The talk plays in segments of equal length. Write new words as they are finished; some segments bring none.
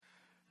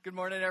Good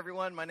morning,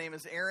 everyone. My name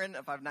is Aaron.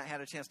 If I've not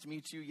had a chance to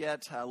meet you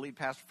yet, lead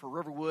pastor for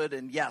Riverwood.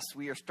 And yes,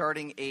 we are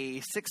starting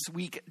a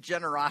 6-week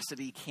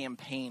generosity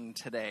campaign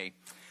today,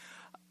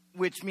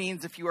 which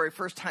means if you are a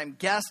first-time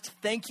guest,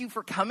 thank you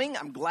for coming.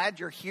 I'm glad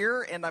you're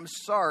here, and I'm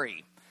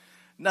sorry.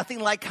 Nothing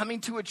like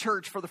coming to a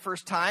church for the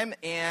first time,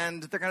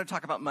 and they're going to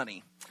talk about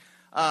money.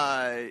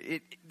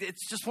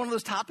 It's just one of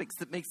those topics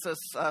that makes us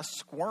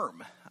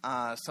squirm.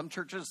 Some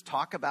churches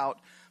talk about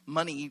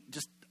money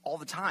just all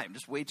the time,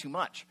 just way too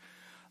much.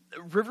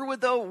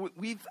 Riverwood, though,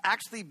 we've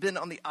actually been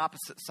on the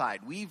opposite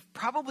side. We've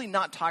probably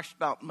not talked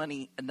about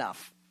money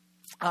enough.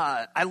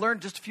 I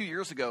learned just a few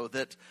years ago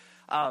that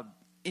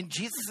in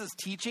Jesus'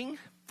 teaching,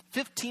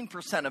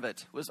 15% of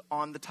it was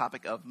on the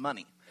topic of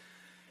money.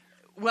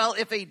 Well,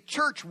 if a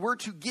church were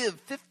to give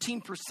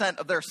 15%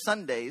 of their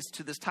Sundays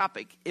to this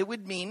topic, it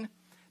would mean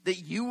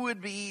that you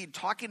would be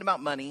talking about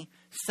money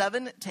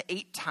 7 to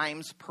 8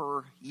 times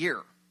per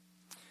year.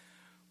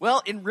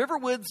 Well, in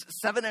Riverwood's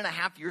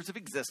 7.5 years of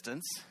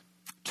existence,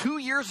 2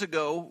 years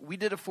ago, we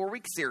did a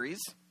 4-week series.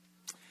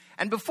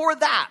 And before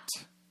that,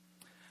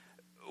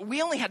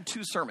 we only had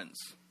 2 sermons.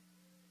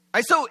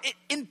 So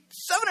in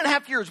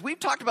 7.5 years, we've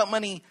talked about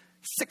money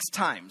 6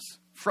 times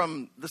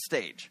from the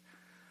stage.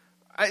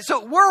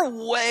 So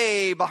we're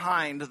way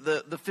behind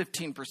the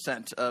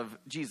 15% of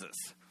Jesus.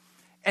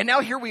 And now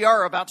here we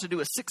are about to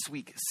do a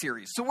 6-week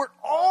series. So we're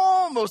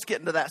almost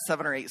getting to that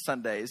 7 or 8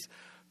 Sundays.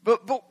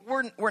 But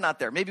we're not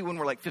there. Maybe when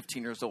we're like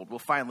 15 years old, we'll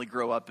finally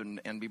grow up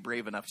and be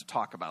brave enough to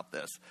talk about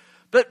this.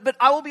 But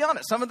I will be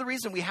honest, some of the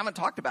reason we haven't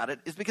talked about it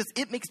is because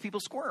it makes people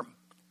squirm.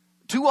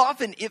 Too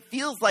often, it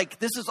feels like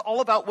this is all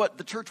about what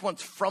the church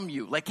wants from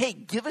you. Like, hey,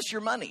 give us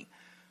your money.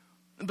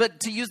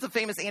 But to use the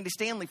famous Andy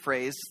Stanley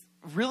phrase,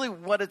 really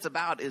what it's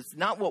about is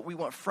not what we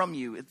want from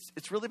you.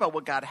 It's really about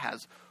what God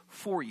has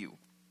for you.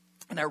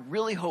 And I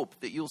really hope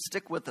that you'll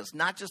stick with us,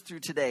 not just through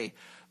today,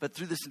 but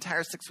through this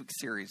entire 6-week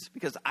series,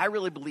 because I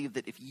really believe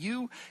that if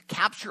you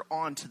capture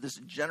on to this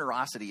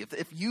generosity,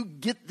 if you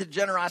get the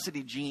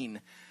generosity gene,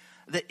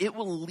 that it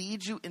will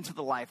lead you into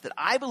the life that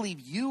I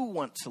believe you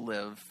want to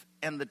live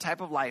and the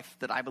type of life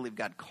that I believe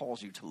God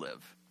calls you to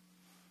live.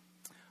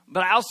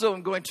 But I also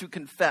am going to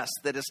confess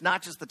that it's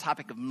not just the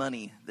topic of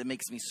money that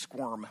makes me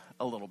squirm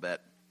a little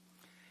bit.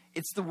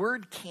 It's the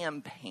word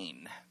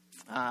campaign.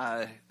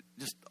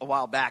 Just a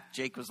while back,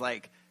 Jake was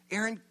like,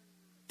 Aaron,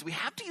 do we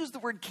have to use the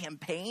word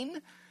campaign?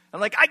 I'm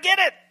like, I get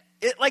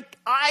it.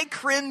 I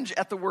cringe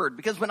at the word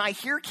because when I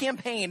hear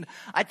campaign,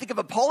 I think of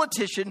a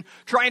politician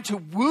trying to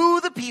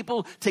woo the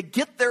people to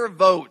get their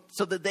vote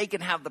so that they can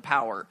have the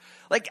power.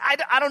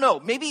 I don't know.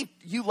 Maybe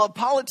you love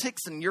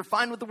politics and you're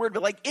fine with the word,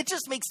 but it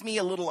just makes me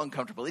a little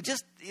uncomfortable.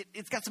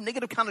 It's got some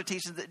negative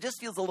connotations. It just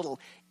feels a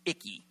little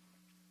icky.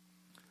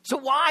 So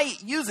why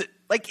use it?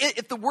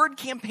 If the word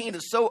campaign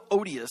is so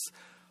odious,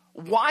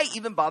 why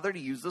even bother to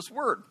use this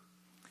word?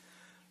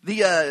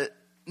 The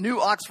New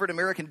Oxford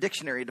American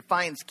Dictionary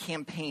defines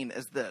campaign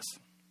as this: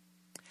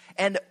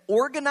 an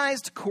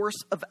organized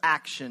course of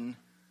action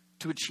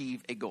to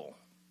achieve a goal.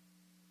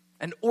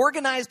 An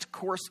organized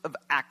course of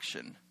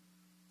action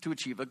to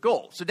achieve a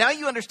goal. So now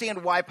you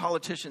understand why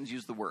politicians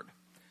use the word.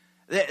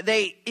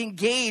 They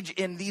engage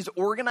in these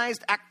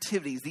organized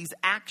activities, these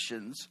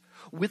actions,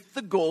 with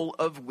the goal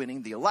of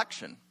winning the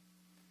election.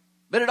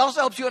 But it also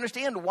helps you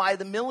understand why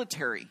the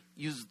military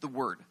uses the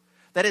word.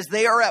 That is,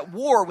 they are at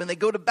war. When they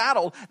go to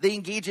battle, they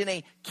engage in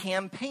a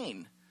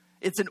campaign.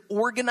 It's an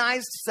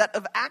organized set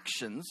of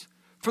actions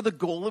for the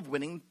goal of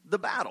winning the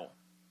battle.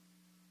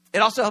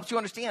 It also helps you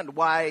understand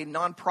why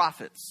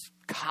nonprofits,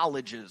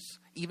 colleges,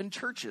 even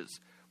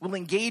churches will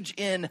engage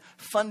in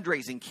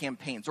fundraising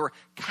campaigns or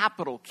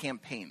capital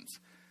campaigns.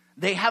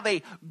 They have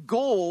a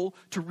goal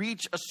to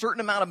reach a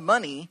certain amount of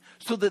money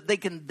so that they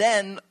can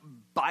then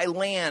buy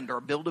land or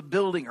build a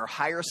building or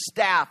hire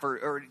staff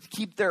or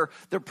keep their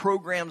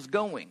programs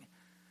going.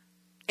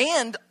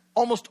 And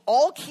almost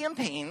all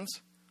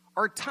campaigns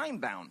are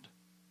time-bound.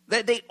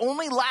 They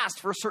only last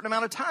for a certain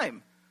amount of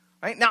time.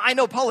 Right? Now, I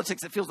know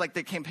politics, it feels like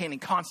they're campaigning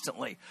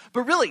constantly.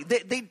 But really,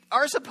 they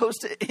are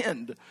supposed to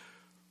end.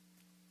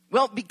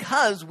 Well,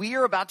 because we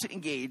are about to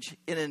engage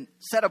in a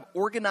set of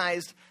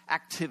organized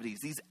activities,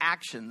 these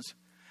actions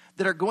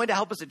that are going to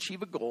help us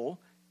achieve a goal,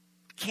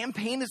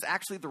 campaign is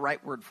actually the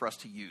right word for us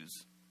to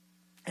use.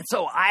 And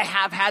so I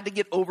have had to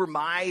get over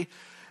my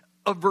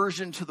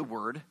aversion to the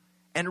word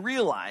and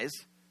realize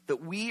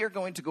that we are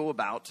going to go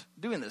about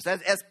doing this.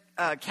 As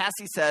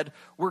Cassie said,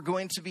 we're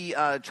going to be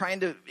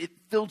trying to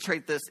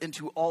infiltrate this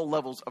into all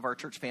levels of our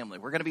church family.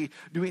 We're going to be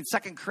doing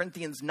 2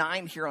 Corinthians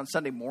 9 here on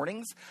Sunday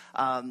mornings.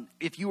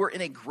 If you are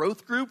in a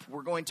growth group,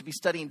 we're going to be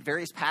studying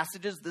various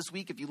passages this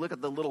week. If you look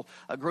at the little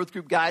growth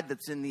group guide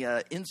that's in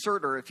the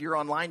insert, or if you're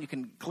online, you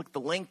can click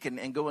the link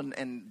and go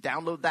and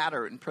download that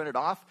and print it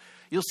off.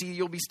 You'll see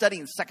you'll be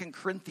studying 2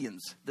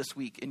 Corinthians this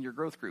week in your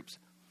growth groups.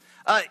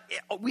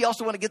 We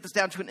also want to get this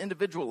down to an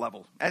individual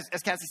level. As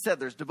Cassie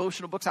said, there's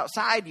devotional books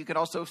outside. You can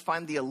also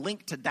find the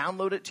link to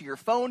download it to your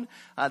phone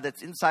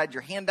that's inside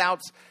your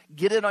handouts.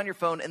 Get it on your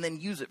phone and then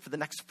use it for the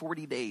next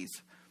 40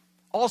 days.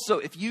 Also,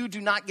 if you do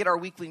not get our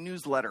weekly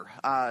newsletter,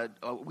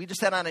 we just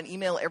send out an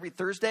email every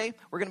Thursday.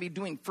 We're going to be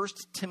doing 1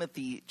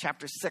 Timothy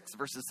chapter 6,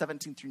 verses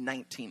 17 through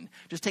 19.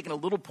 Just taking a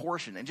little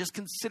portion and just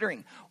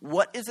considering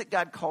what is it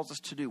God calls us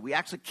to do. We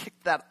actually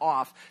kicked that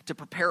off to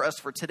prepare us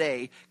for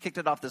today. Kicked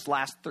it off this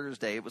last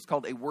Thursday. It was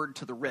called A Word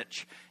to the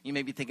Rich. You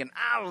may be thinking,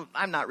 oh,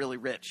 I'm not really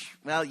rich.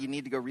 Well, you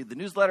need to go read the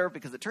newsletter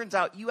because it turns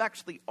out you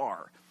actually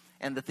are.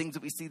 And the things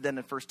that we see then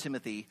in 1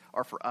 Timothy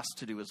are for us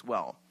to do as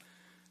well.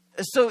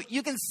 So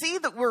you can see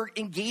that we're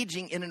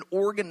engaging in an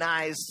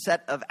organized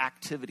set of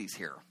activities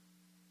here.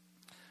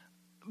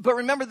 But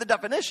remember the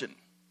definition.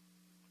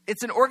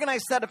 It's an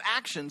organized set of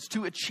actions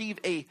to achieve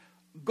a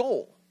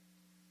goal.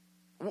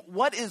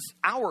 What is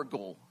our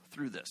goal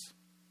through this?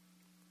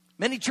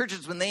 Many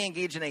churches, when they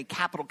engage in a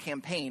capital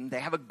campaign, they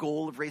have a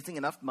goal of raising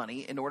enough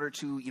money in order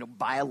to,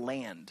 buy a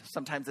land.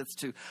 Sometimes it's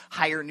to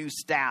hire new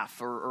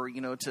staff or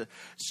to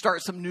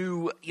start some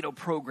new,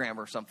 program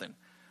or something.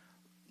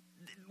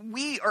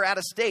 We are at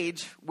a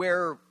stage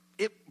where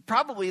it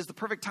probably is the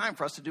perfect time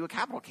for us to do a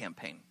capital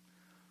campaign.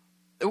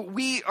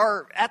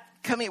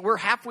 We're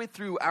halfway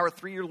through our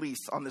 3-year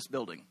lease on this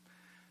building.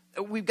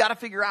 We've got to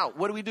figure out,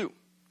 what do?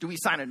 Do we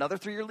sign another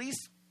 3-year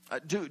lease?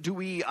 Do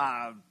we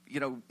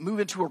move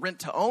into a rent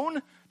to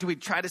own? Do we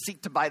try to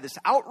seek to buy this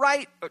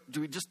outright? Or do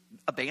we just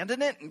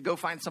abandon it and go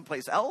find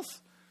someplace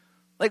else?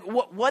 Like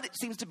what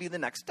seems to be the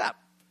next step?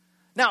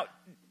 Now,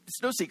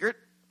 it's no secret.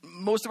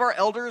 Most of our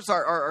elders,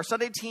 our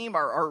Sunday team,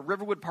 our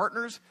Riverwood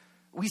partners,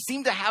 we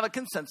seem to have a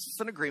consensus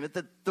and agreement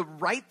that the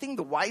right thing,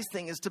 the wise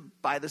thing is to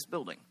buy this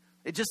building.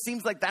 It just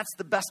seems like that's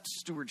the best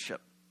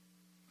stewardship.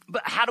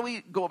 But how do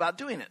we go about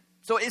doing it?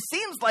 So it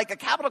seems like a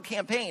capital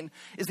campaign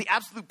is the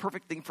absolute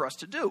perfect thing for us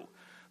to do.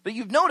 But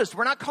you've noticed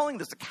we're not calling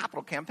this a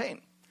capital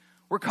campaign.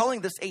 We're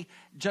calling this a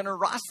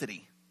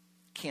generosity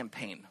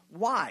campaign.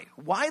 Why?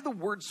 Why the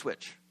word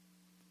switch?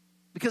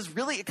 Because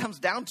really it comes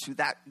down to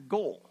that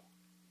goal.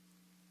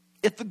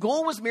 If the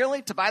goal was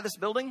merely to buy this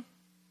building,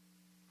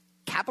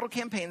 capital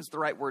campaign is the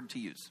right word to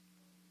use.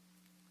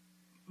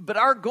 But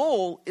our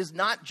goal is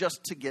not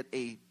just to get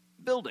a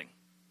building.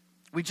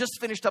 We just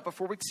finished up a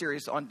 4-week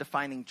series on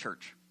defining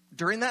church.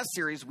 During that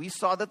series, we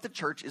saw that the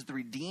church is the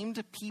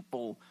redeemed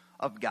people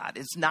of God.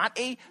 It's not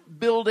a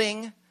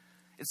building.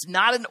 It's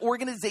not an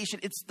organization.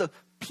 It's the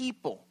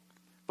people.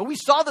 But we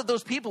saw that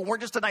those people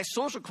weren't just a nice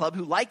social club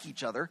who like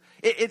each other.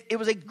 It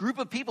was a group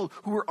of people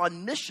who were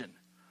on mission.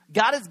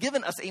 God has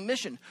given us a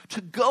mission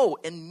to go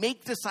and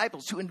make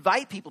disciples, to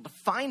invite people to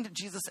find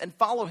Jesus and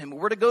follow him.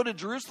 We're to go to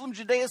Jerusalem,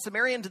 Judea,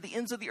 Samaria, and to the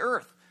ends of the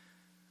earth.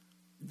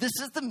 This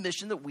is the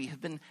mission that we have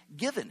been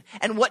given.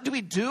 And what do we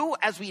do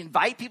as we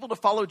invite people to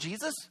follow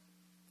Jesus?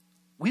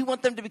 We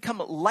want them to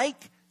become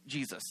like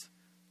Jesus.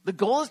 The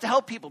goal is to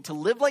help people to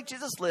live like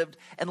Jesus lived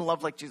and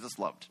love like Jesus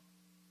loved.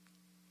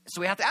 So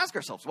we have to ask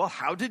ourselves, well,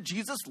 how did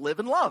Jesus live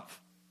and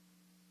love?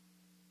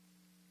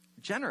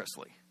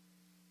 Generously.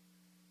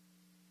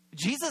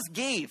 Jesus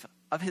gave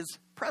of his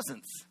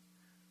presence.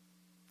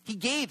 He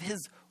gave his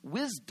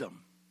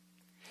wisdom.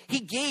 He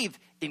gave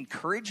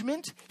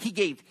encouragement. He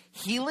gave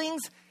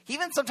healings. He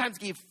even sometimes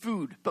gave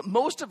food. But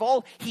most of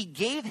all, he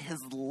gave his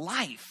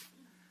life.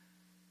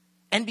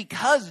 And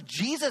because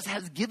Jesus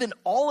has given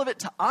all of it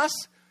to us,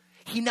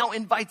 he now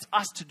invites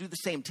us to do the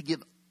same, to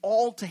give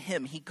all to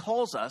him. He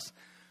calls us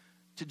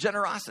to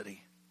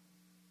generosity.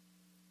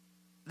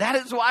 That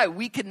is why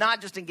we cannot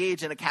just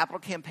engage in a capital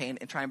campaign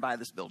and try and buy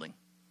this building.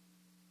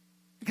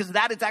 Because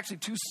that is actually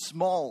too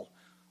small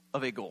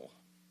of a goal.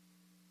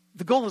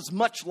 The goal is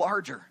much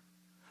larger.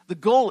 The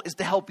goal is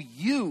to help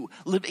you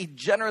live a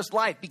generous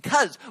life.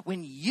 Because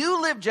when you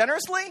live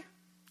generously,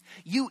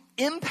 you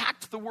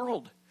impact the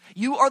world.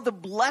 You are the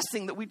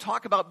blessing that we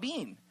talk about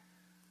being.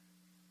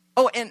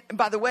 Oh, and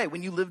by the way,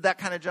 when you live that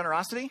kind of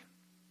generosity,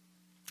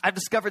 I've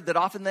discovered that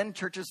often then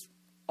churches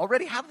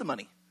already have the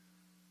money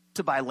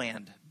to buy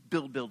land,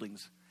 build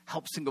buildings,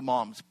 help single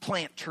moms,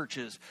 plant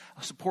churches,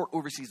 support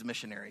overseas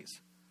missionaries.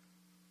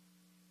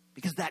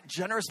 Because that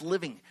generous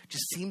living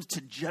just seems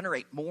to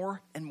generate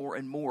more and more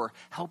and more,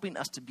 helping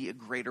us to be a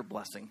greater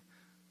blessing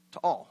to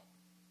all.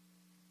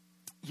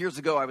 Years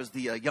ago, I was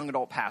the young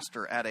adult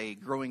pastor at a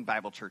growing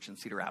Bible church in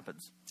Cedar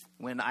Rapids.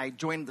 When I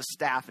joined the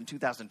staff in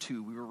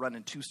 2002, we were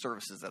running 2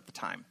 services at the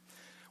time.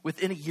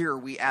 Within a year,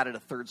 we added a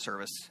 3rd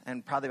service,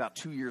 and probably about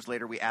 2 years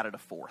later, we added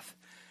a 4th.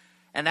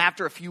 And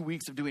after a few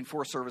weeks of doing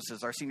 4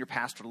 services, our senior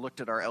pastor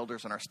looked at our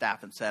elders and our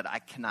staff and said, I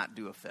cannot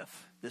do a 5th.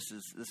 This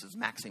is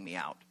maxing me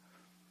out.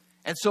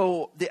 And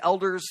so the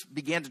elders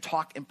began to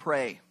talk and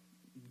pray,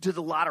 did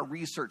a lot of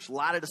research, a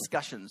lot of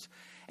discussions,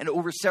 and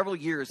over several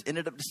years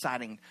ended up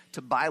deciding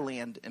to buy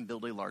land and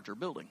build a larger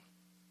building.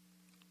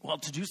 Well,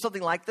 to do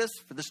something like this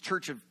for this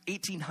church of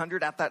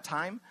 1,800 at that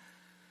time,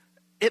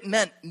 it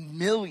meant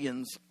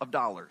millions of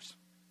dollars.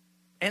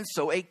 And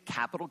so a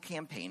capital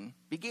campaign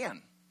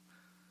began.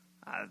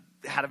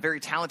 Had a very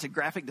talented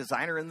graphic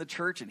designer in the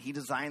church, and he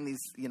designed these,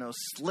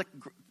 slick,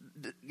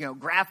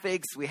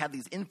 graphics. We had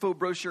these info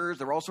brochures.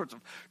 There were all sorts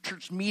of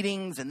church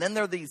meetings, and then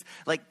there are these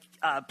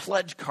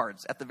pledge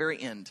cards at the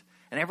very end.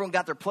 And everyone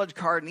got their pledge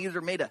card and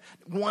either made a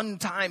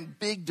one-time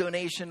big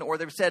donation or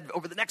they've said,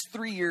 over the next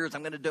 3 years,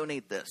 I'm going to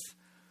donate this.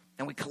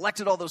 And we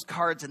collected all those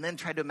cards and then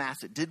tried to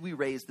amass it. Did we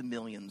raise the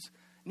millions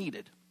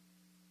needed?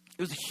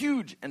 It was a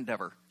huge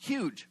endeavor,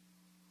 huge.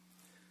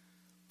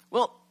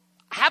 Well,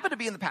 I happened to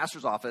be in the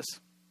pastor's office.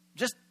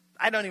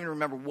 I don't even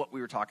remember what we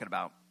were talking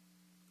about.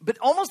 But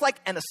almost like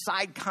an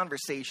aside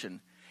conversation,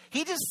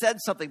 he just said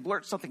something,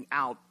 blurted something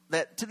out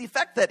that to the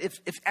effect that if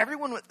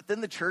everyone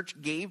within the church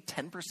gave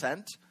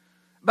 10%,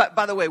 but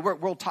by the way,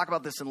 we'll talk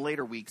about this in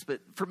later weeks,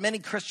 but for many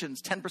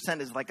Christians,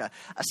 10% is like a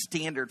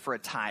standard for a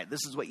tithe.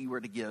 This is what you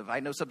were to give. I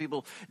know some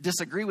people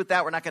disagree with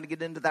that. We're not going to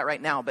get into that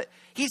right now. But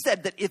he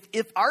said that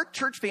if our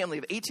church family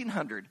of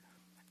 1,800,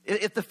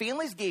 if the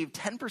families gave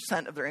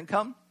 10% of their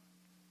income,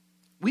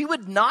 we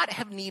would not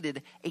have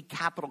needed a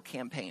capital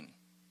campaign.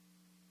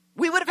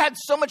 We would have had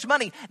so much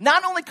money.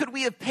 Not only could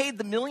we have paid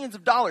the millions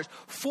of dollars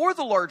for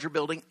the larger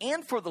building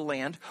and for the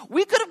land,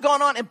 we could have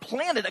gone on and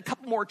planted a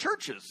couple more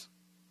churches.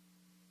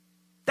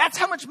 That's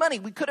how much money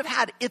we could have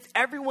had if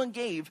everyone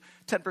gave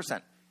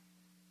 10%.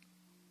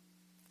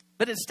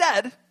 But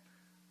instead,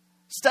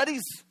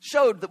 studies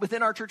showed that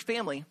within our church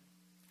family,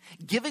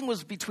 giving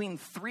was between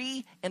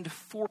 3 and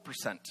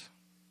 4%.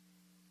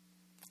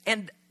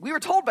 And we were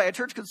told by a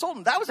church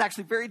consultant that was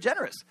actually very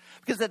generous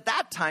because at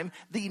that time,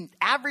 the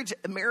average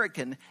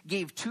American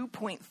gave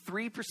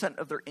 2.3%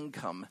 of their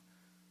income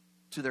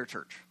to their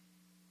church.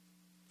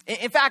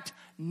 In fact,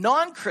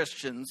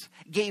 non-Christians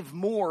gave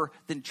more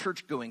than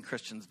church-going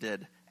Christians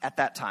did at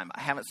that time.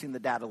 I haven't seen the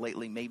data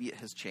lately. Maybe it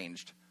has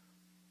changed.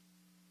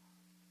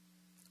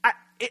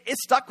 It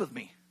stuck with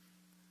me.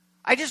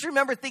 I just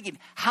remember thinking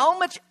how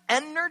much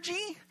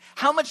energy,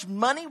 how much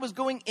money was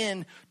going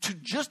in to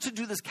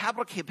do this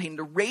capital campaign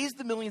to raise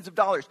the millions of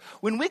dollars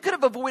when we could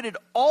have avoided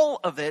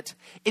all of it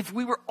if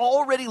we were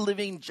already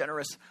living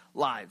generous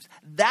lives.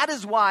 That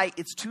is why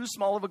it's too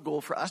small of a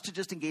goal for us to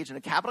just engage in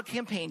a capital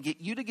campaign, get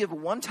you to give a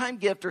one-time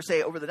gift or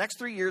say over the next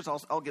 3 years,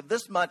 I'll give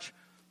this much.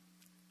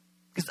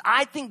 Because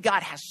I think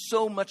God has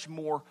so much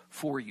more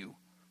for you.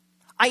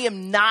 I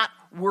am not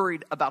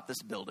worried about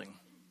this building.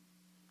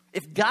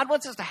 If God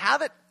wants us to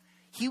have it,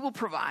 He will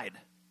provide.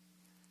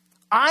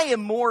 I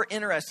am more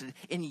interested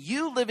in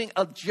you living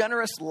a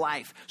generous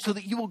life so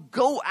that you will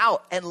go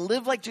out and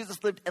live like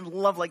Jesus lived and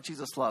love like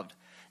Jesus loved.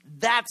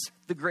 That's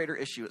the greater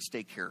issue at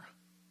stake here.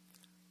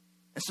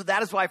 And so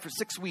that is why for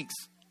 6 weeks,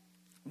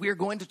 we are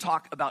going to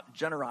talk about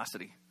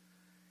generosity.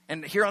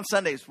 And here on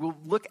Sundays, we'll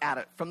look at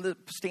it from the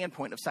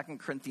standpoint of 2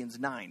 Corinthians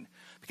 9.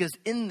 Because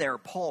in there,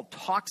 Paul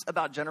talks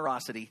about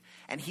generosity,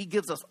 and he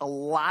gives us a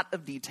lot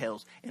of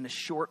details in a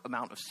short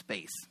amount of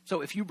space.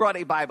 So if you brought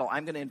a Bible,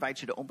 I'm going to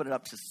invite you to open it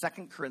up to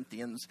 2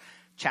 Corinthians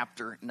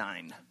chapter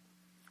 9.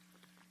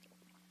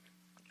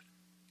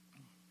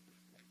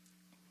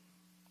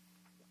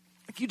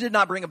 If you did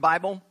not bring a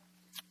Bible,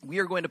 we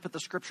are going to put the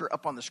scripture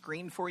up on the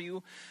screen for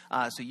you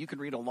so you can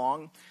read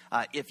along.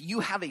 If you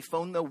have a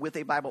phone, though, with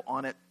a Bible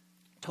on it,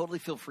 totally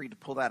feel free to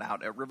pull that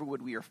out. At Riverwood,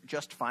 we are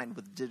just fine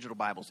with digital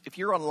Bibles. If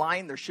you're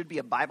online, there should be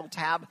a Bible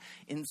tab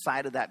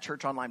inside of that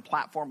church online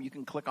platform. You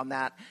can click on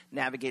that,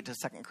 navigate to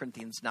 2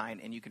 Corinthians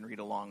 9, and you can read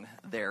along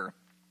there.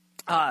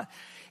 You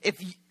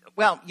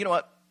know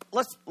what?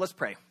 Let's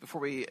pray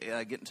before we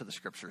get into the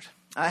scriptures.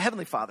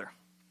 Heavenly Father,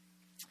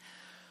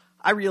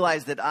 I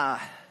realize that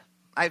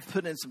I've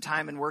put in some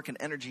time and work and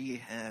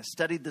energy,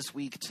 studied this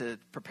week to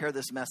prepare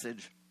this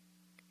message.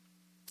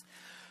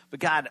 But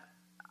God,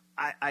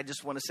 I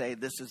just want to say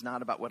this is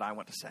not about what I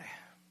want to say.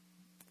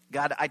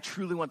 God, I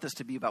truly want this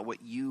to be about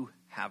what you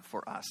have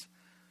for us.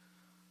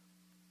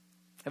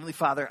 Heavenly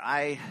Father,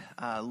 I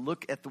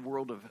look at the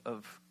world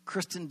of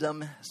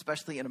Christendom,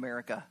 especially in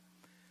America,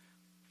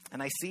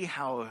 and I see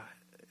how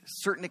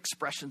certain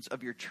expressions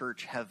of your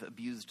church have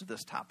abused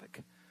this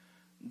topic.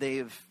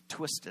 They've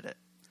twisted it.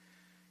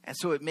 And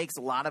so it makes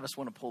a lot of us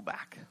want to pull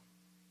back.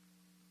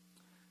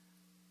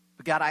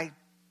 But God, I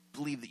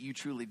believe that you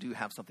truly do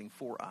have something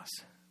for us.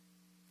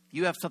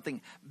 You have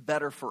something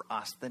better for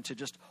us than to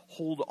just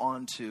hold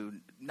on to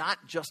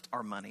not just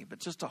our money, but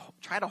just to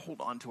try to hold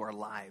on to our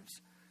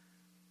lives.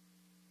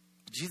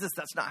 Jesus,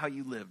 that's not how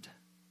you lived.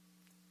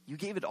 You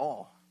gave it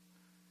all.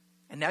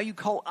 And now you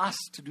call us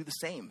to do the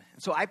same.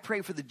 And so I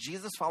pray for the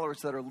Jesus followers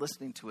that are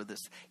listening to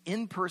this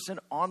in person,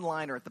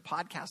 online, or at the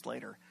podcast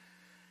later,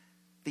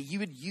 that you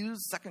would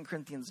use 2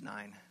 Corinthians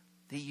 9,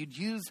 that you'd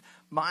use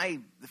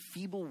the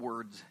feeble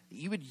words, that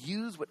you would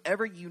use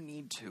whatever you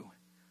need to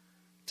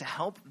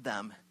help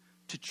them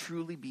to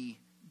truly be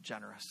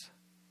generous.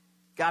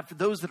 God, for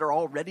those that are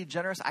already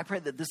generous, I pray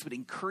that this would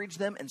encourage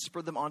them and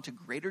spur them on to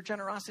greater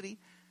generosity.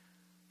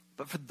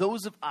 But for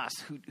those of us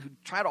who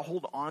try to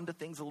hold on to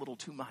things a little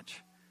too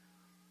much,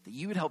 that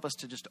you would help us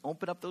to just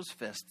open up those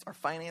fists, our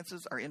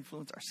finances, our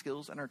influence, our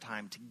skills, and our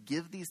time to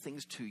give these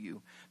things to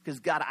you. Because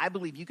God, I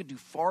believe you could do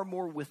far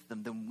more with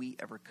them than we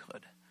ever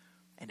could.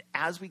 And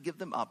as we give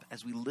them up,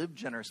 as we live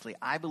generously,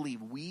 I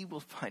believe we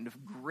will find a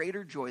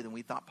greater joy than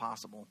we thought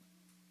possible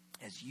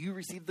as you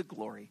receive the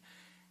glory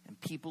and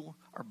people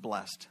are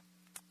blessed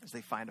as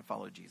they find and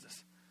follow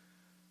Jesus.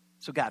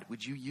 So God,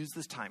 would you use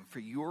this time for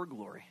your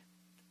glory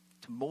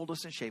to mold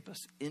us and shape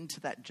us into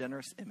that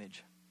generous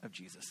image of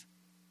Jesus?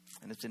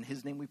 And it's in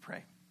his name we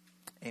pray.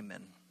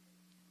 Amen.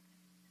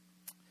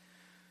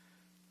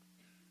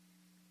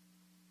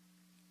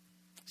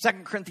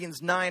 Second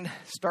Corinthians 9,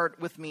 start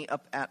with me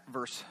up at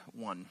verse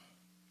 1.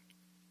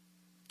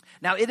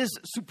 Now it is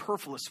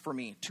superfluous for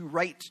me to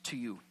write to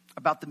you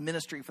about the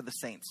ministry for the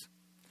saints.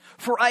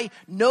 For I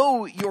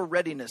know your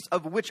readiness,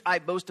 of which I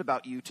boast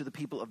about you to the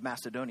people of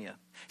Macedonia,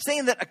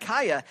 saying that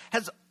Achaia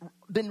has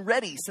been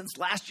ready since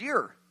last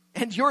year,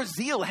 and your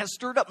zeal has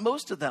stirred up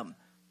most of them.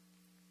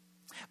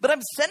 But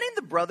I'm sending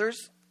the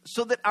brothers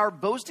so that our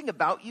boasting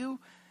about you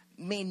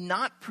may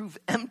not prove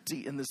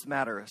empty in this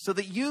matter, so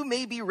that you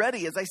may be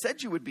ready as I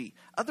said you would be.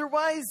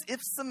 Otherwise,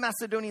 if some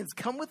Macedonians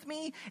come with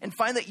me and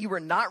find that you are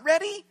not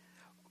ready,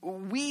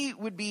 we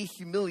would be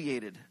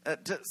humiliated,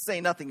 to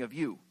say nothing of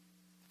you,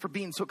 for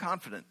being so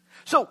confident.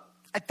 So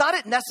I thought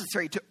it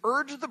necessary to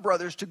urge the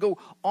brothers to go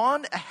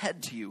on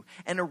ahead to you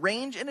and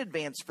arrange in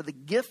advance for the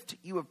gift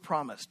you have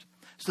promised,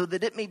 so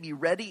that it may be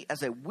ready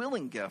as a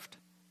willing gift,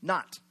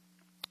 not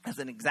as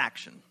an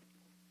exaction.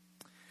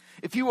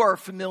 If you are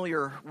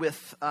familiar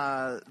with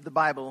the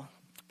Bible,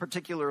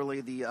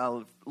 particularly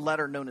the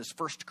letter known as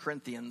 1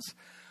 Corinthians,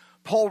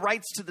 Paul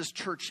writes to this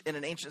church in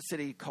an ancient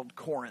city called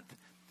Corinth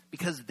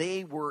because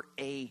they were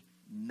a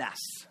mess.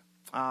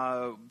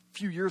 A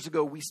few years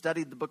ago, we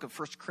studied the book of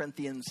 1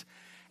 Corinthians,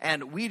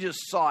 and we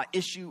just saw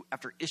issue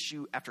after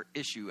issue after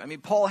issue. I mean,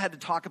 Paul had to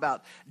talk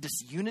about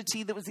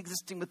disunity that was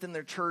existing within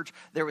their church.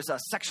 There was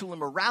sexual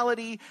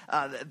immorality.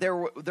 There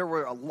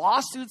were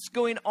lawsuits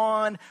going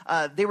on.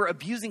 They were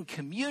abusing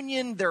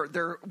communion.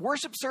 Their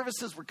worship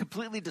services were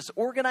completely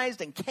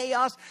disorganized and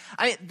chaos.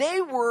 I mean,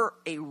 they were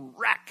a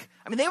wreck.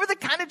 I mean, they were the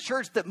kind of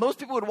church that most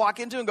people would walk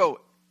into and go,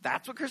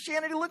 that's what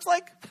Christianity looks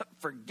like?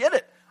 Forget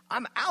it.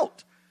 I'm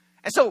out.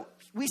 And so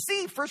we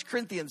see 1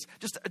 Corinthians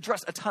just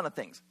address a ton of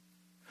things.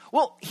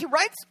 Well, he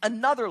writes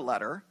another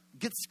letter,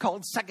 gets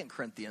called 2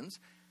 Corinthians,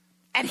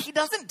 and he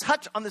doesn't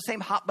touch on the same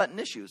hot-button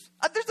issues.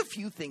 There's a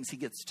few things he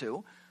gets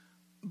to,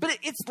 but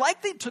it's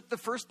like they took the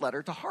first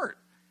letter to heart.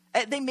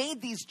 They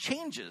made these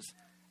changes.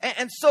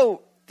 And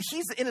so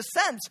he's, in a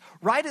sense,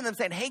 writing them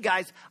saying, hey,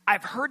 guys,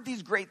 I've heard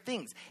these great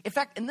things. In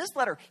fact, in this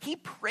letter, he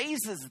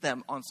praises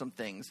them on some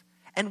things,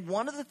 and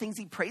one of the things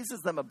he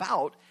praises them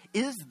about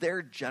is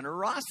their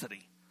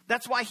generosity.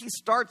 That's why he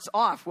starts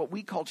off what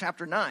we call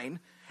chapter 9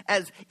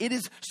 as it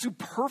is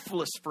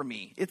superfluous for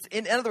me.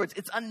 In other words,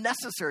 it's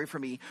unnecessary for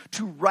me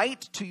to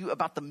write to you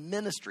about the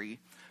ministry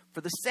for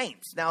the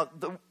saints. Now,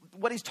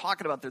 what he's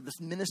talking about there, this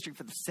ministry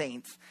for the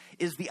saints,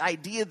 is the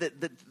idea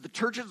that the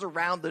churches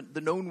around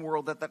the known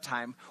world at that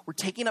time were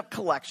taking up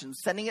collections,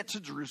 sending it to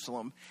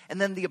Jerusalem, and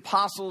then the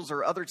apostles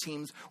or other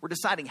teams were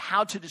deciding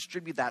how to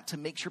distribute that to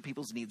make sure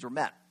people's needs were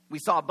met. We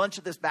saw a bunch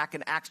of this back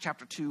in Acts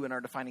chapter 2 in our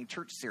Defining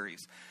Church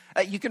series.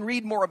 You can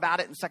read more about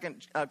it in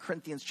 2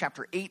 Corinthians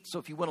chapter 8. So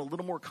if you want a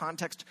little more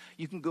context,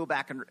 you can go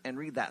back and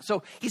read that.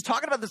 So he's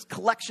talking about this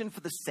collection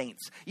for the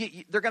saints.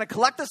 They're going to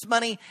collect this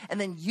money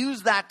and then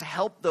use that to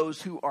help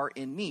those who are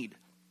in need.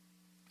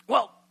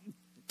 Well,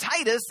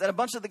 Titus and a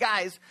bunch of the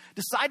guys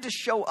decide to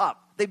show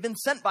up. They've been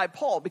sent by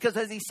Paul because,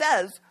 as he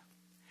says,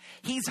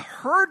 he's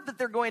heard that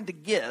they're going to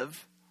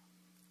give,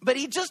 but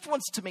he just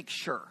wants to make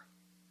sure.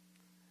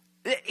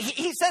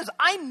 He says,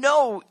 I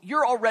know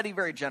you're already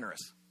very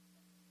generous.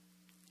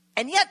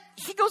 And yet,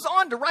 he goes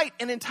on to write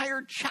an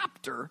entire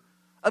chapter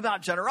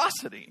about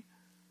generosity.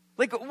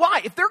 Like,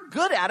 why? If they're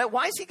good at it,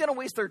 why is he going to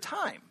waste their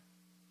time?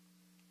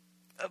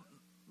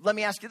 Let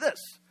me ask you this.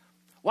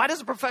 Why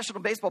does a professional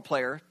baseball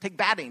player take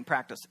batting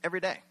practice every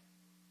day?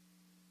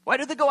 Why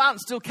do they go out and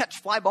still catch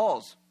fly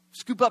balls,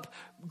 scoop up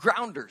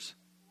grounders?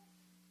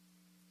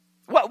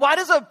 Why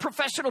does a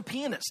professional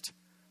pianist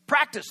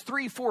practice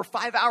 3, 4,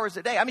 5 hours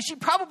a day? I mean, she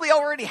probably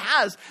already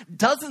has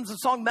dozens of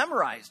songs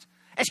memorized,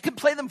 and she can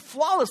play them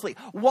flawlessly.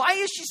 Why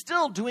is she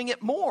still doing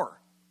it more?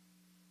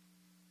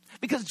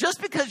 Because just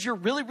because you're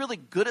really, really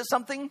good at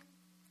something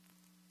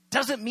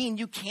doesn't mean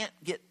you can't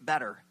get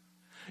better.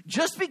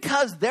 Just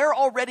because they're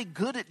already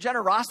good at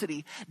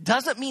generosity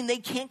doesn't mean they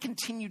can't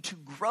continue to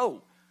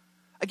grow.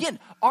 Again,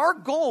 our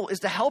goal is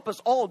to help us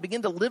all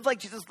begin to live like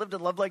Jesus lived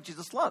and love like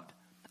Jesus loved.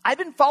 I've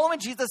been following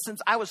Jesus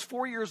since I was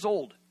 4 years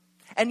old.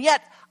 And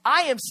yet,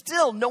 I am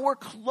still nowhere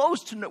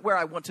close to where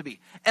I want to be.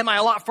 Am I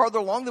a lot farther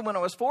along than when I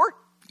was 4?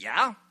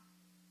 Yeah.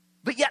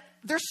 But yet,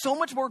 there's so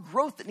much more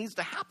growth that needs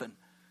to happen.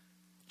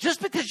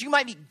 Just because you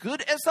might be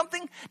good at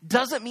something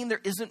doesn't mean there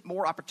isn't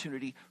more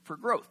opportunity for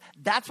growth.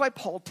 That's why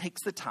Paul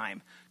takes the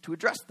time to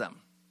address them.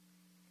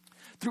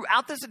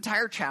 Throughout this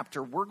entire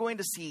chapter, we're going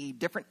to see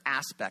different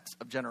aspects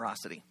of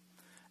generosity.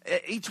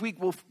 Each week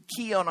we'll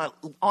key on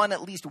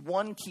at least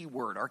one key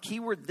word. Our key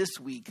word this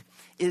week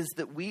is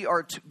that we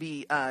are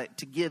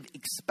to give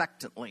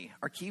expectantly.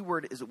 Our key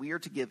word is that we are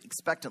to give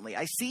expectantly.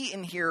 I see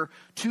in here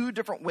 2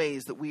 different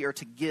ways that we are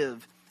to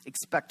give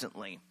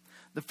expectantly.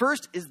 The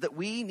first is that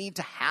we need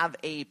to have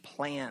a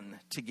plan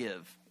to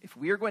give. If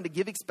we are going to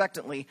give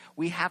expectantly,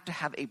 we have to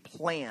have a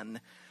plan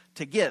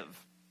to give.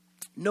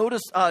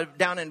 Notice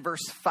down in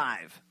verse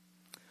 5,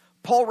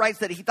 Paul writes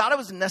that he thought it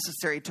was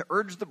necessary to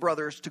urge the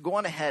brothers to go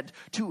on ahead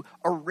to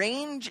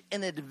arrange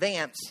in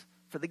advance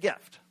for the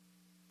gift.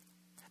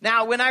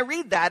 Now, when I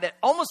read that, it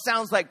almost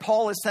sounds like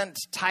Paul has sent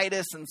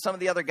Titus and some of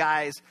the other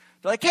guys.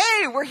 They're like,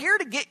 hey, we're here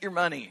to get your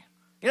money.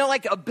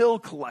 Like a bill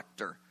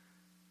collector.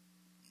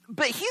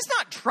 But he's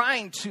not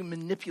trying to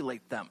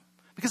manipulate them.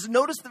 Because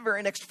notice the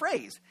very next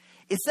phrase.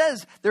 It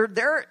says they're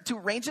there to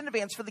arrange in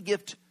advance for the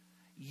gift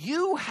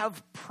you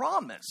have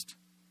promised.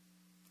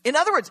 In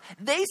other words,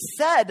 they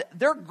said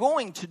they're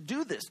going to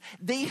do this.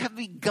 They have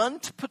begun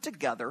to put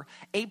together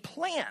a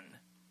plan.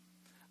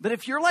 But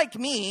if you're like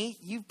me,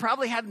 you've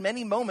probably had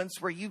many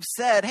moments where you've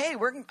said, hey,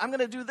 I'm going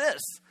to do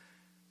this.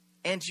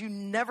 And you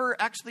never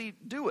actually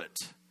do it.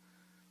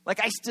 Like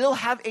I still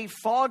have a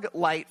fog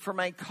light for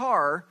my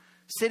car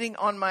sitting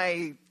on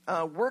my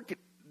work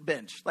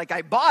bench. Like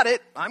I bought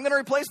it. I'm going to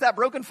replace that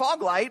broken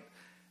fog light.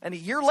 And a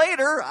year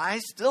later, I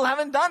still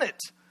haven't done it.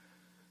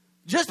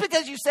 Just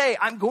because you say,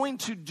 I'm going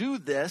to do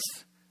this,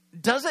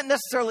 doesn't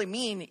necessarily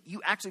mean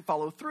you actually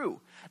follow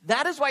through.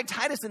 That is why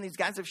Titus and these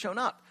guys have shown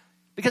up.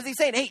 Because he's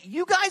saying, hey,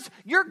 you guys,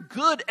 you're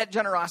good at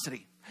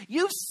generosity.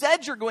 You've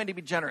said you're going to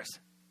be generous.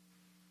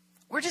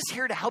 We're just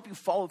here to help you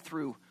follow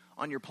through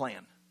on your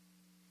plan.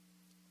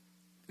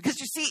 Because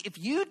you see, if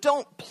you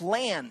don't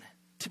plan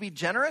to be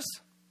generous,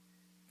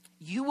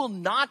 you will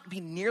not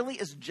be nearly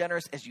as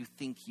generous as you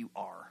think you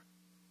are.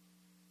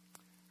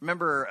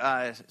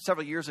 Remember,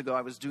 several years ago,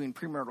 I was doing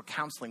premarital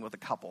counseling with a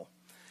couple.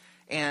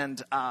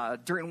 And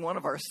during one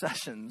of our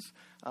sessions,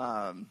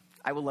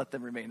 I will let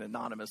them remain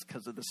anonymous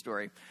because of the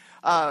story.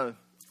 I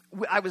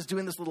was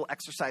doing this little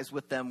exercise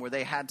with them where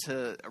they had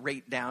to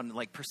rate down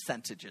like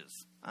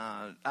percentages.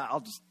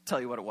 I'll just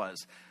tell you what it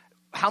was.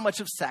 How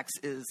much of sex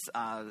is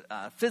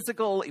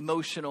physical,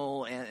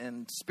 emotional,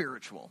 and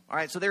spiritual? All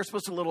right, so they're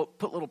supposed to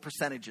put little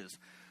percentages.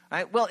 All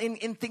right, well,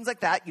 in things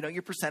like that,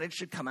 your percentage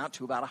should come out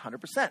to about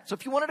 100%. So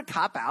if you wanted to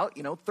cop out,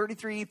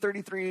 33,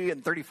 33,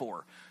 and 34.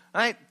 All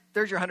right,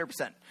 there's your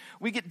 100%.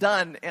 We get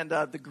done, and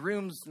the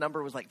groom's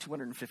number was like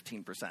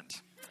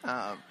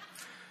 215%.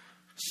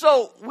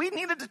 So we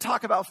needed to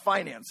talk about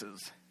finances.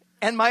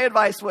 And my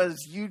advice was,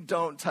 you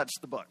don't touch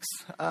the books.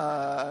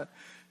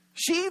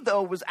 She,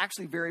 though, was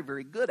actually very,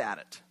 very good at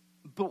it.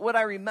 But what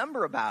I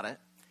remember about it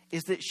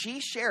is that she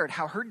shared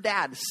how her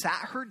dad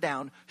sat her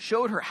down,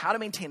 showed her how to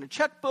maintain a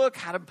checkbook,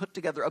 how to put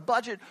together a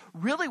budget,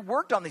 really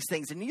worked on these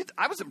things. And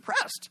I was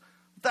impressed.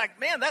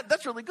 Like, man,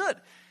 that's really good.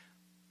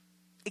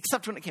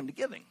 Except when it came to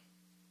giving.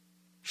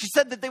 She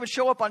said that they would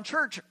show up on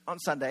church on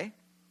Sunday.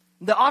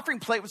 The offering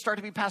plate would start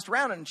to be passed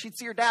around, and she'd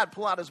see her dad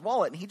pull out his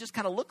wallet, and he'd just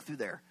kind of look through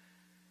there.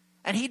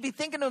 And he'd be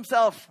thinking to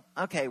himself,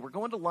 okay, we're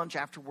going to lunch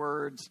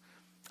afterwards.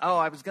 Oh,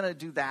 I was going to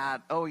do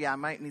that. Oh, yeah, I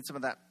might need some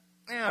of that.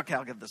 Okay,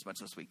 I'll give this much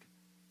this week.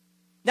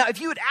 Now,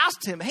 if you had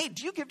asked him, hey,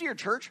 do you give to your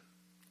church?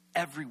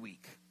 Every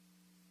week.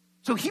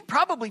 So he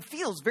probably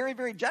feels very,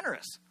 very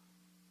generous.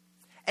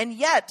 And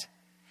yet,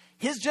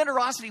 his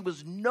generosity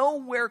was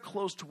nowhere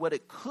close to what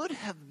it could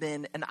have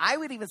been, and I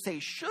would even say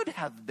should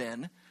have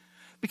been,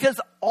 because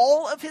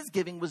all of his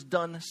giving was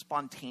done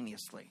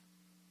spontaneously.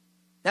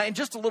 Now, in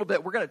just a little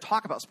bit, we're going to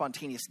talk about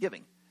spontaneous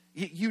giving.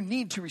 You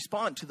need to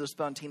respond to those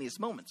spontaneous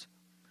moments.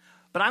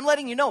 But I'm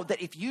letting you know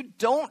that if you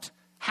don't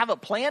have a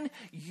plan,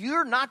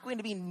 you're not going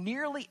to be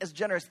nearly as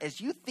generous as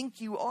you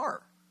think you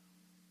are.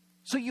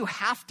 So you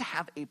have to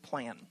have a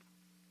plan.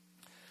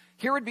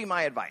 Here would be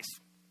my advice.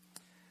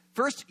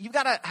 First, you've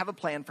got to have a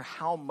plan for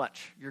how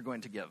much you're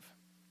going to give.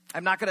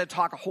 I'm not going to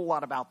talk a whole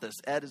lot about this.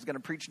 Ed is going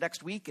to preach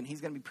next week, and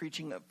he's going to be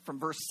preaching from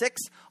verse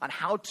 6 on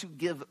how to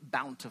give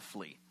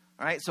bountifully.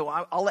 All right, so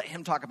I'll let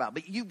him talk about it.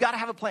 But you've got to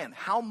have a plan.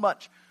 How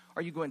much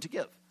are you going to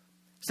give?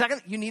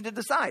 Second, you need to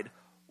decide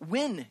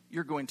when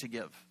you're going to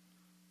give.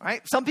 All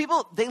right, some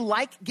people, they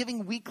like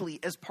giving weekly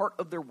as part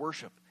of their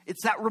worship.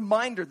 It's that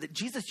reminder that,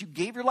 Jesus, you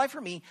gave your life for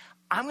me.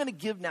 I'm going to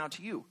give now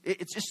to you.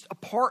 It's just a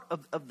part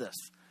of this.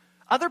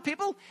 Other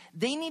people,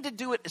 they need to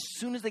do it as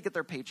soon as they get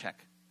their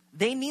paycheck.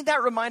 They need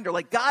that reminder,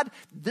 like, God,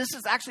 this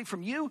is actually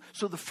from you.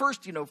 So the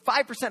first, 5% or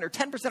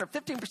 10% or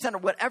 15% or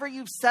whatever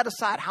you've set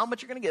aside, how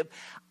much you're going to give,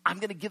 I'm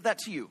going to give that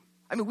to you.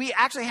 I mean, we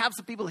actually have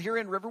some people here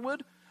in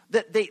Riverwood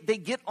that they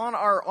get on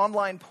our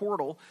online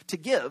portal to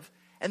give.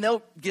 And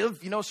they'll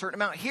give, a certain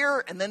amount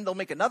here, and then they'll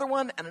make another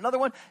one and another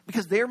one,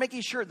 because they're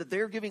making sure that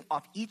they're giving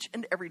off each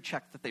and every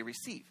check that they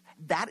receive.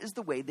 That is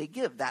the way they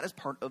give. That is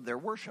part of their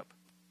worship.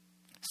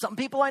 Some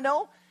people I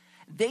know,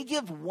 they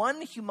give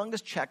one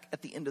humongous check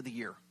at the end of the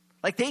year.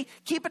 Like, they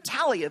keep a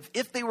tally of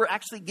if they were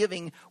actually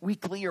giving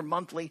weekly or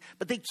monthly,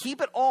 but they keep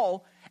it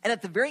all, and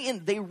at the very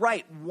end, they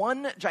write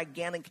one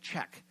gigantic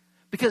check.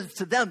 Because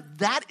to them,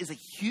 that is a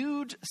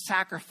huge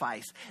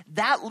sacrifice.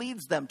 That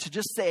leads them to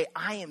just say,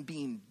 I am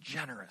being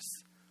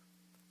generous.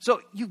 So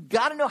you've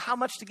got to know how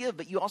much to give,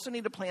 but you also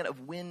need a plan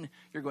of when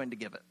you're going to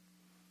give it.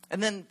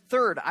 And then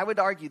third, I would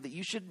argue that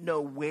you should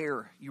know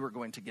where you are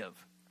going to give.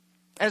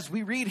 As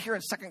we read here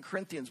in 2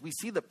 Corinthians, we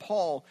see that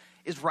Paul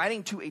is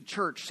writing to a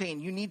church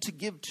saying you need to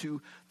give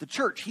to the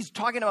church. He's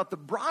talking about the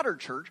broader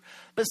church,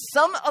 but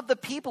some of the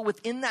people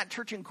within that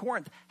church in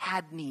Corinth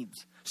had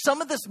needs.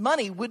 Some of this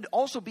money would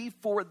also be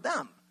for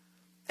them.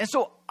 And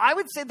so I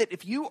would say that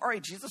if you are a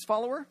Jesus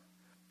follower,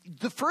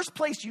 the first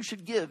place you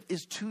should give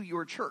is to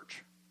your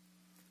church.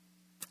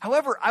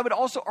 However, I would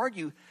also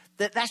argue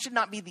that that should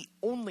not be the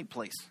only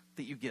place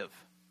that you give.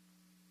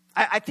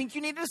 I think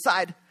you need to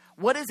decide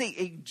what is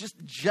a just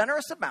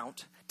generous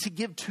amount to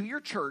give to your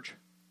church.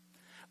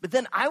 But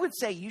then I would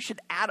say you should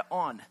add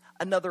on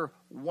another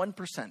 1%,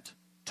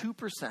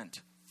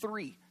 2%,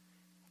 3%,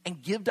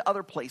 and give to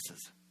other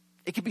places.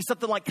 It could be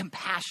something like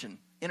Compassion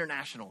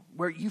International,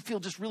 where you feel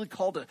just really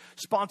called to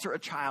sponsor a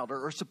child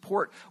or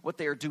support what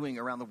they are doing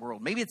around the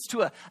world. Maybe it's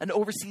to an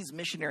overseas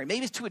missionary.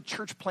 Maybe it's to a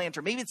church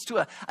planter. Maybe it's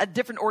to a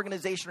different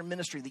organization or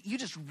ministry that you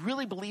just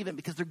really believe in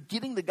because they're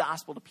getting the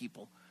gospel to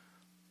people.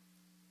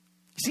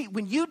 See,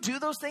 when you do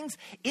those things,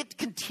 it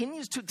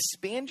continues to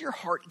expand your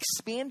heart,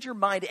 expand your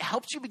mind. It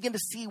helps you begin to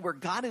see where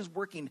God is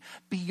working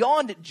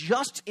beyond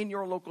just in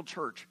your local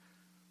church.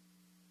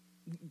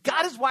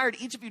 God has wired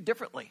each of you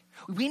differently.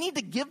 We need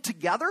to give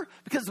together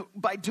because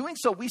by doing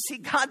so, we see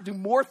God do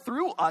more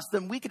through us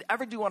than we could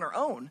ever do on our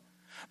own.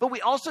 But we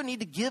also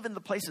need to give in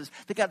the places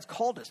that God's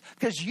called us.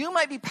 Because you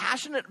might be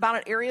passionate about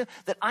an area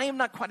that I am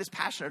not quite as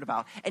passionate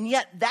about. And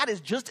yet that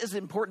is just as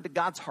important to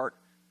God's heart.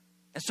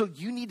 And so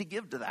you need to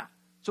give to that.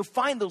 So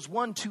find those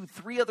 1, 2,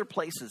 3 other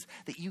places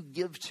that you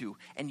give to,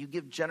 and you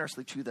give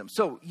generously to them.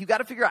 So you got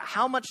to figure out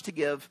how much to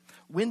give,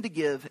 when to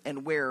give,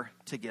 and where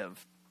to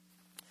give.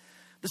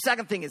 The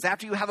second thing is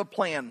after you have a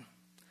plan,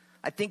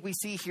 I think we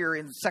see here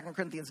in 2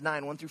 Corinthians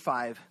 9, 1 through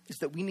 5, is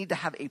that we need to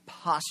have a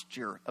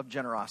posture of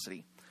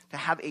generosity, to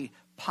have a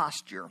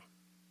posture.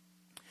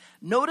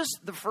 Notice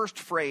the first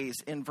phrase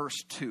in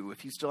verse 2,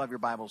 if you still have your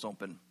Bibles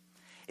open.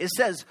 It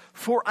says,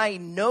 "For I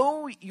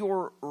know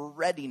your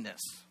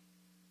readiness."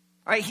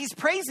 All right, he's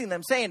praising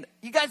them, saying,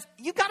 you guys,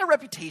 you got a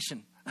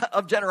reputation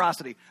of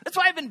generosity. That's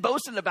why I've been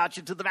boasting about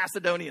you to the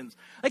Macedonians.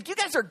 Like, you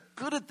guys are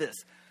good at this.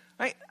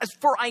 Right?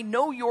 For I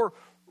know your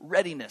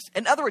readiness.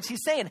 In other words,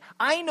 he's saying,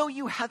 I know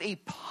you have a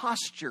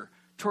posture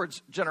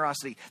towards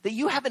generosity, that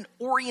you have an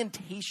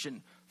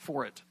orientation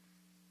for it.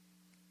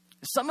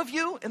 Some of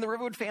you in the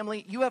Riverwood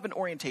family, you have an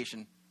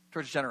orientation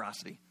towards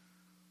generosity.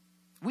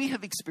 We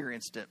have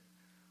experienced it.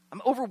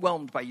 I'm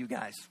overwhelmed by you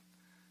guys.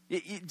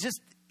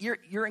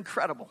 You're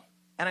incredible.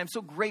 And I'm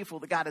so grateful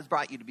that God has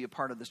brought you to be a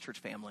part of this church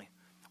family.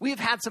 We have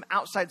had some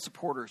outside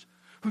supporters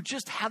who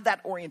just have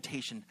that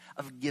orientation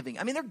of giving.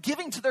 I mean, they're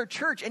giving to their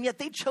church, and yet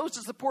they chose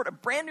to support a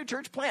brand new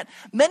church plant.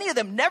 Many of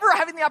them never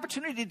having the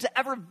opportunity to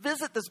ever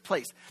visit this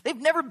place. They've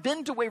never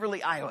been to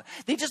Waverly, Iowa.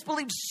 They just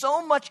believed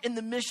so much in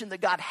the mission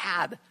that God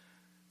had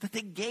that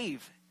they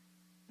gave.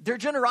 Their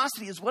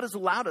generosity is what has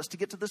allowed us to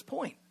get to this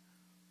point.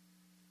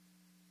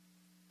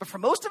 But for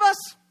most of us,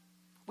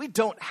 we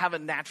don't have a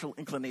natural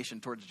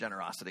inclination towards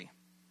generosity.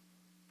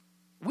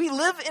 We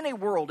live in a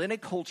world, in a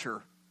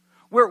culture,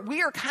 where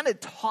we are kind of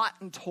taught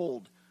and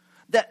told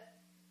that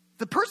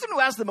the person who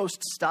has the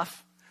most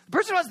stuff, the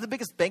person who has the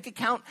biggest bank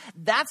account,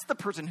 that's the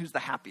person who's the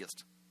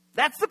happiest.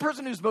 That's the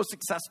person who's most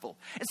successful.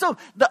 And so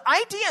the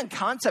idea and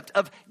concept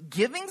of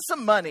giving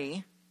some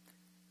money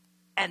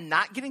and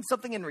not getting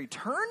something in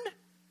return,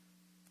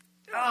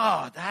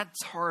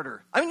 that's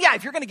harder. I mean, yeah,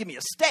 if you're going to give me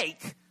a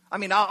steak, I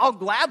mean, I'll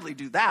gladly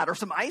do that, or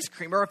some ice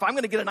cream, or if I'm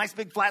going to get a nice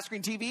big flat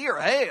screen TV, or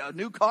hey, a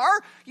new car,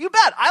 you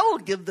bet. I will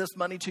give this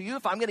money to you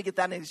if I'm going to get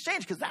that in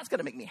exchange, because that's going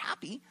to make me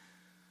happy.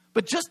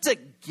 But just to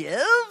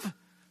give,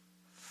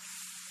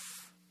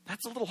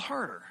 that's a little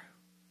harder.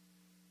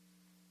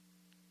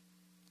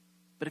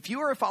 But if you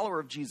are a follower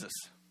of Jesus,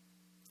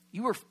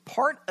 you are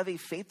part of a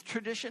faith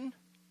tradition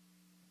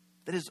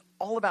that is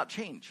all about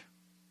change.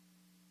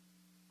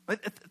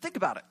 Think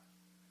about it.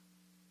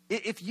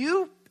 If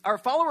you are a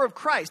follower of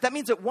Christ, that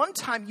means at one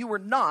time you were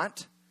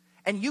not,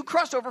 and you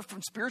crossed over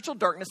from spiritual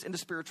darkness into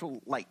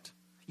spiritual light.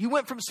 You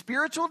went from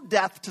spiritual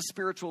death to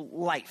spiritual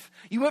life.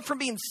 You went from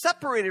being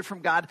separated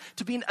from God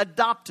to being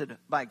adopted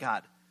by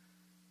God.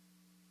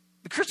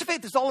 The Christian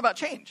faith is all about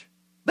change.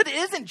 But it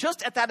isn't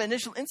just at that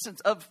initial instance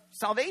of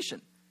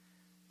salvation.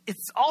 It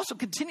also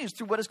continues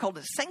through what is called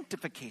a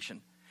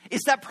sanctification.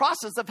 It's that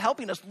process of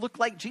helping us look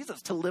like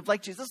Jesus, to live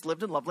like Jesus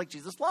lived and love like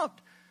Jesus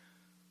loved.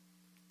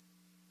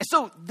 And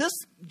so this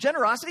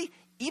generosity,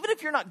 even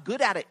if you're not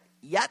good at it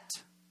yet,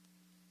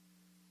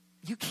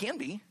 you can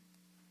be.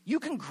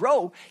 You can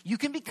grow. You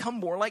can become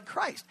more like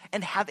Christ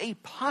and have a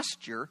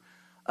posture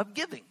of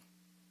giving.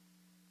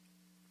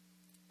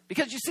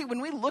 Because you see,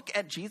 when we look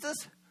at Jesus,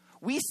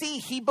 we see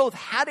he both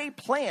had a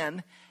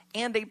plan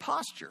and a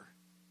posture.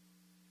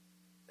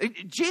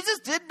 Jesus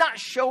did not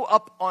show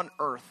up on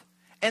earth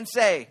and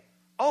say,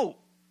 oh,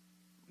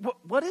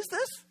 what is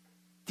this?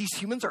 These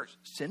humans are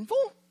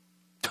sinful?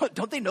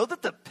 Don't they know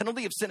that the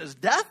penalty of sin is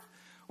death?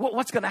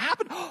 What's going to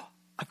happen? Oh,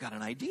 I've got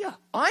an idea.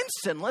 I'm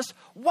sinless.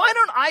 Why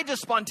don't I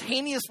just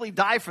spontaneously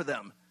die for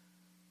them?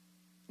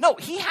 No,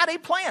 he had a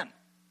plan.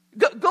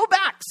 Go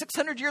back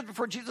 600 years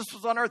before Jesus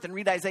was on earth and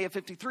read Isaiah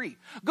 53.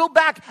 Go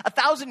back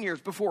 1,000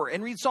 years before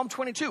and read Psalm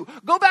 22.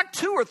 Go back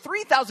 2,000 or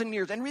 3,000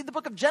 years and read the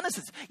book of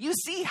Genesis. You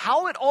see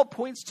how it all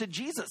points to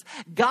Jesus.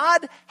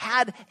 God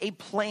had a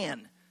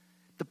plan.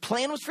 The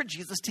plan was for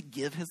Jesus to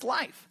give his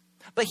life.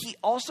 But he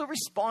also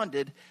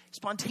responded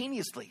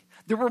spontaneously.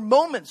 There were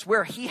moments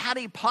where he had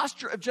a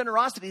posture of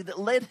generosity that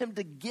led him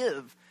to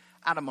give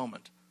at a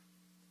moment.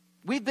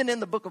 We've been in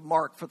the book of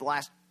Mark for the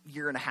last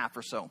year and a half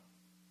or so.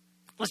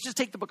 Let's just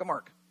take the book of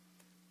Mark.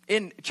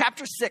 In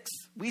chapter 5,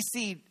 we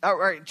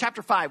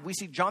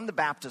see John the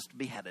Baptist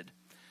beheaded.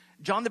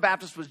 John the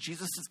Baptist was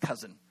Jesus'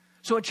 cousin.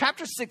 So in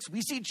chapter 6,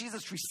 we see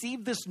Jesus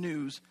receive this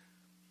news,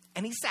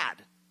 and he's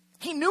sad.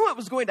 He knew it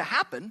was going to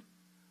happen,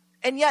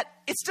 and yet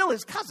it's still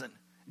his cousin.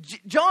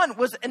 John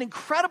was an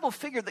incredible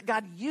figure that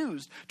God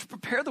used to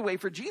prepare the way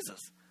for Jesus.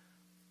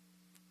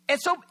 And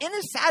so in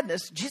his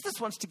sadness,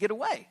 Jesus wants to get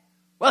away.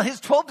 Well,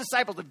 his 12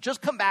 disciples have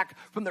just come back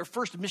from their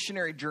first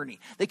missionary journey.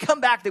 They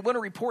come back, they want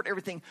to report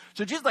everything.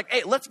 So Jesus is like,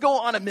 hey, let's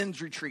go on a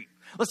men's retreat.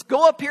 Let's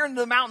go up here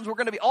into the mountains. We're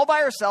going to be all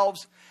by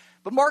ourselves.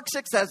 But Mark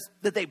 6 says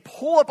that they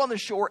pull up on the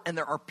shore and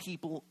there are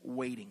people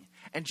waiting.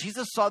 And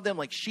Jesus saw them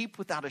like sheep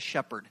without a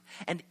shepherd.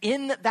 And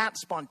in that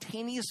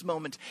spontaneous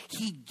moment,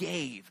 he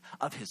gave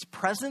of his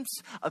presence,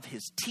 of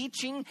his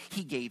teaching.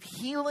 He gave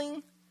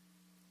healing.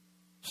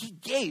 He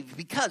gave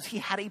because he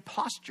had a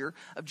posture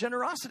of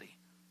generosity.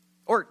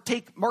 Or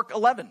take Mark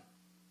 11.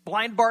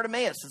 Blind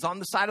Bartimaeus is on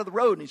the side of the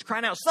road and he's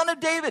crying out, Son of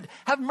David,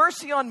 have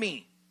mercy on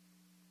me.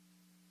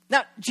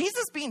 Now,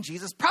 Jesus being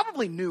Jesus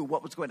probably knew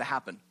what was going to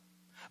happen.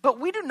 But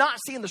we do not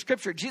see in the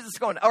scripture Jesus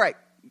going, all right,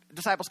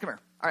 disciples, come here.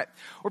 All right,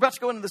 we're about to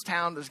go into this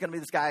town. There's going to be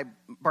this guy,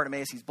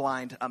 Bartimaeus. He's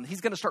blind.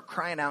 He's going to start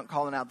crying out and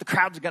calling out. The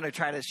crowds are going to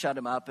try to shut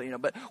him up,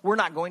 but we're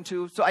not going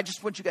to. So I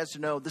just want you guys to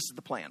know this is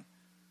the plan.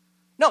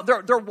 No,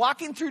 they're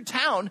walking through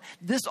town.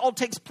 This all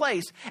takes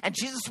place. And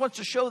Jesus wants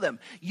to show them,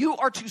 you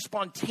are to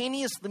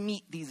spontaneously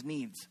meet these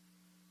needs.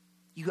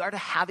 You are to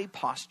have a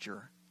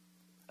posture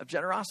of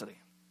generosity.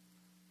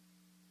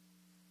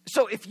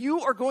 So if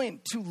you are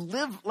going to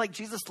live like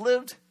Jesus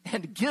lived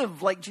and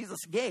give like Jesus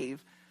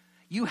gave,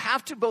 you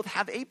have to both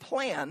have a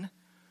plan,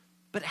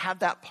 but have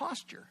that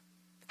posture.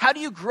 How do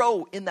you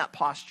grow in that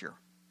posture?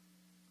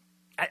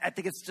 I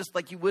think it's just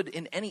like you would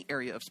in any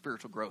area of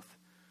spiritual growth.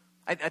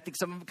 I think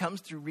some of it comes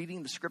through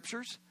reading the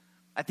scriptures.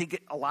 I think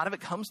a lot of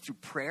it comes through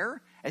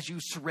prayer as you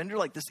surrender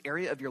like this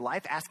area of your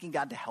life, asking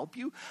God to help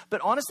you.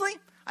 But honestly,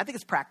 I think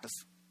it's practice.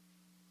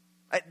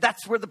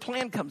 That's where the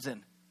plan comes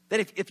in. That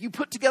if you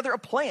put together a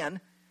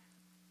plan,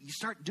 you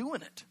start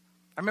doing it.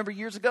 I remember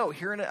years ago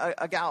hearing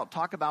a gal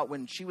talk about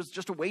when she was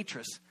just a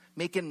waitress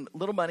making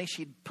little money.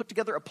 She'd put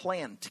together a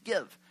plan to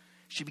give.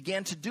 She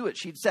began to do it.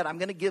 She'd said, I'm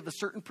going to give a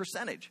certain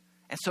percentage.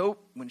 And so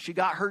when she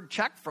got her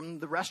check from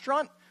the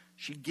restaurant,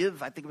 she'd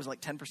give, I think it was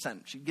like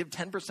 10%. She'd give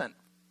 10%.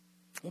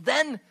 Well,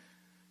 then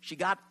she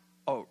got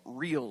a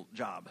real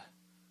job.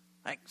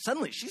 Like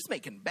suddenly she's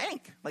making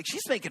bank. Like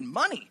she's making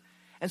money.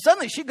 And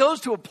suddenly she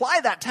goes to apply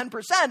that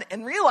 10%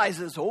 and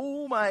realizes,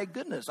 oh my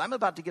goodness, I'm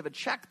about to give a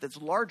check that's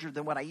larger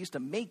than what I used to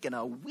make in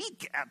a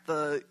week at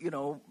the,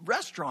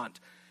 restaurant.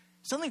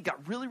 Suddenly it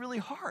got really, really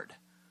hard.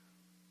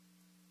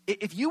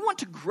 If you want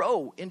to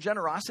grow in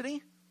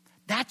generosity,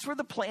 that's where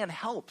the plan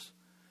helps.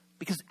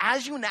 Because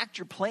as you enact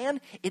your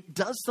plan, it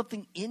does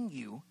something in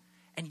you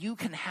and you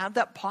can have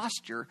that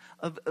posture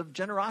of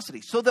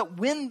generosity so that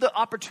when the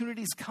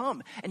opportunities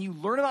come and you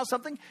learn about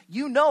something,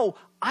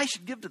 I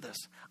should give to this.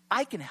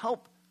 I can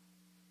help.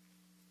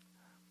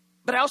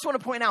 But I also want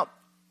to point out,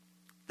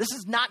 this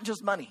is not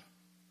just money.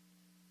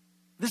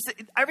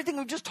 Everything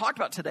we've just talked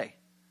about today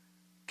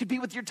could be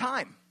with your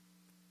time.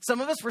 Some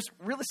of us were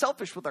really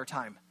selfish with our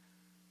time.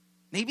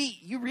 Maybe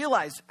you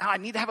realize, I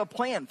need to have a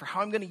plan for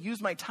how I'm going to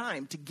use my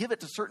time to give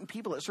it to certain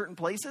people at certain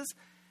places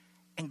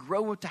and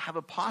grow to have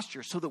a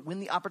posture so that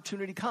when the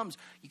opportunity comes,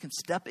 you can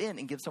step in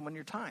and give someone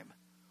your time.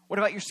 What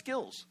about your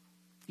skills?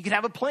 You can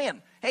have a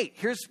plan. Hey,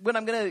 here's when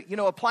I'm going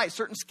to, apply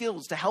certain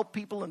skills to help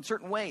people in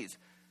certain ways.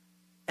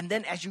 And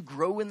then as you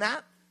grow in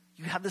that,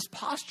 you have this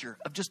posture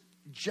of just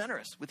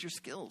generous with your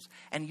skills.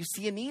 And you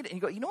see a need and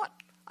you go, you know what?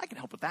 I can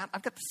help with that.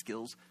 I've got the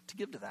skills to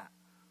give to that.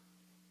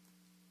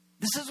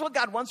 This is what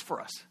God wants for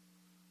us.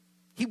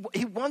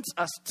 He wants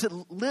us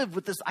to live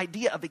with this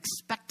idea of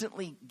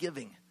expectantly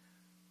giving.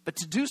 But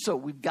to do so,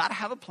 we've got to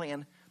have a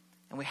plan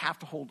and we have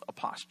to hold a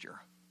posture.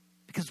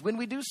 Because when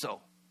we do so,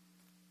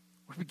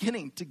 we're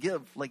beginning to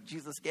give like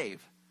Jesus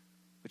gave,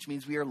 which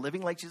means we are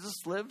living like Jesus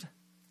lived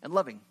and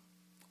loving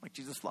like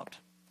Jesus loved.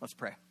 Let's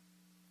pray.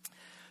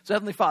 So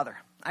Heavenly Father,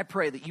 I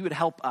pray that you would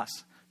help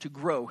us to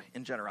grow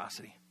in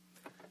generosity.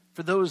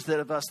 For those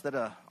of us that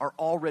are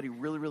already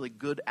really, really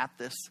good at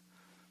this,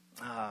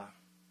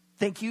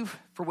 thank you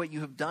for what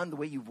you have done, the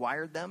way you've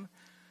wired them.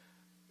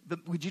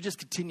 But would you just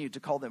continue to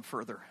call them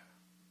further?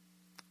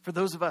 For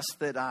those of us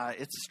that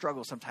it's a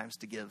struggle sometimes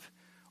to give,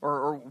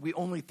 or we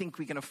only think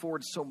we can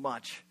afford so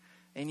much,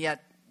 and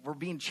yet we're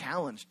being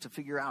challenged to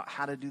figure out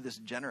how to do this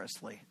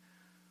generously.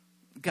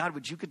 God,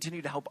 would you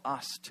continue to help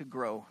us to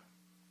grow,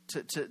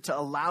 to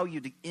allow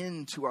you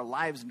into our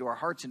lives, into our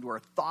hearts, into our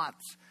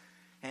thoughts,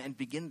 and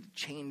begin to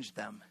change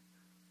them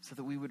so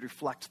that we would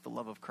reflect the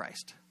love of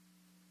Christ.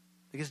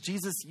 Because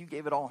Jesus, you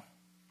gave it all.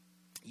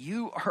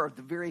 You are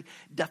the very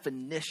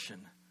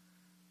definition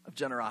of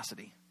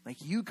generosity. Like,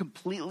 you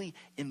completely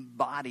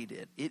embodied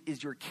it. It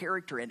is your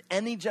character, and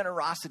any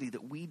generosity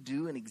that we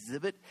do and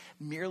exhibit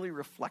merely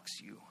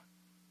reflects you.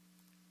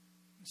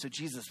 So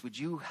Jesus, would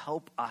you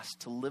help us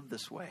to live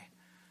this way?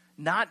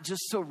 Not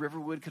just so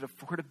Riverwood could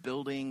afford a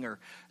building, or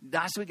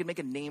not so we could make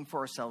a name for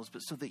ourselves, but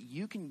so that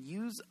you can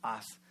use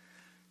us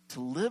to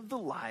live the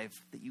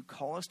life that you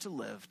call us to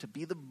live, to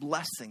be the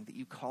blessing that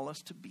you call us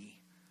to be,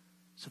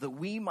 so that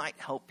we might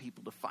help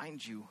people to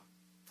find you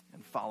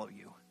and follow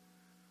you.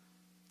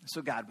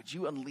 So God, would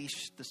you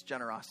unleash this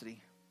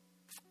generosity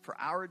for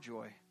our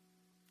joy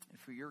and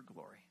for your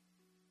glory?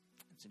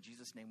 It's in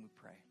Jesus' name we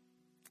pray.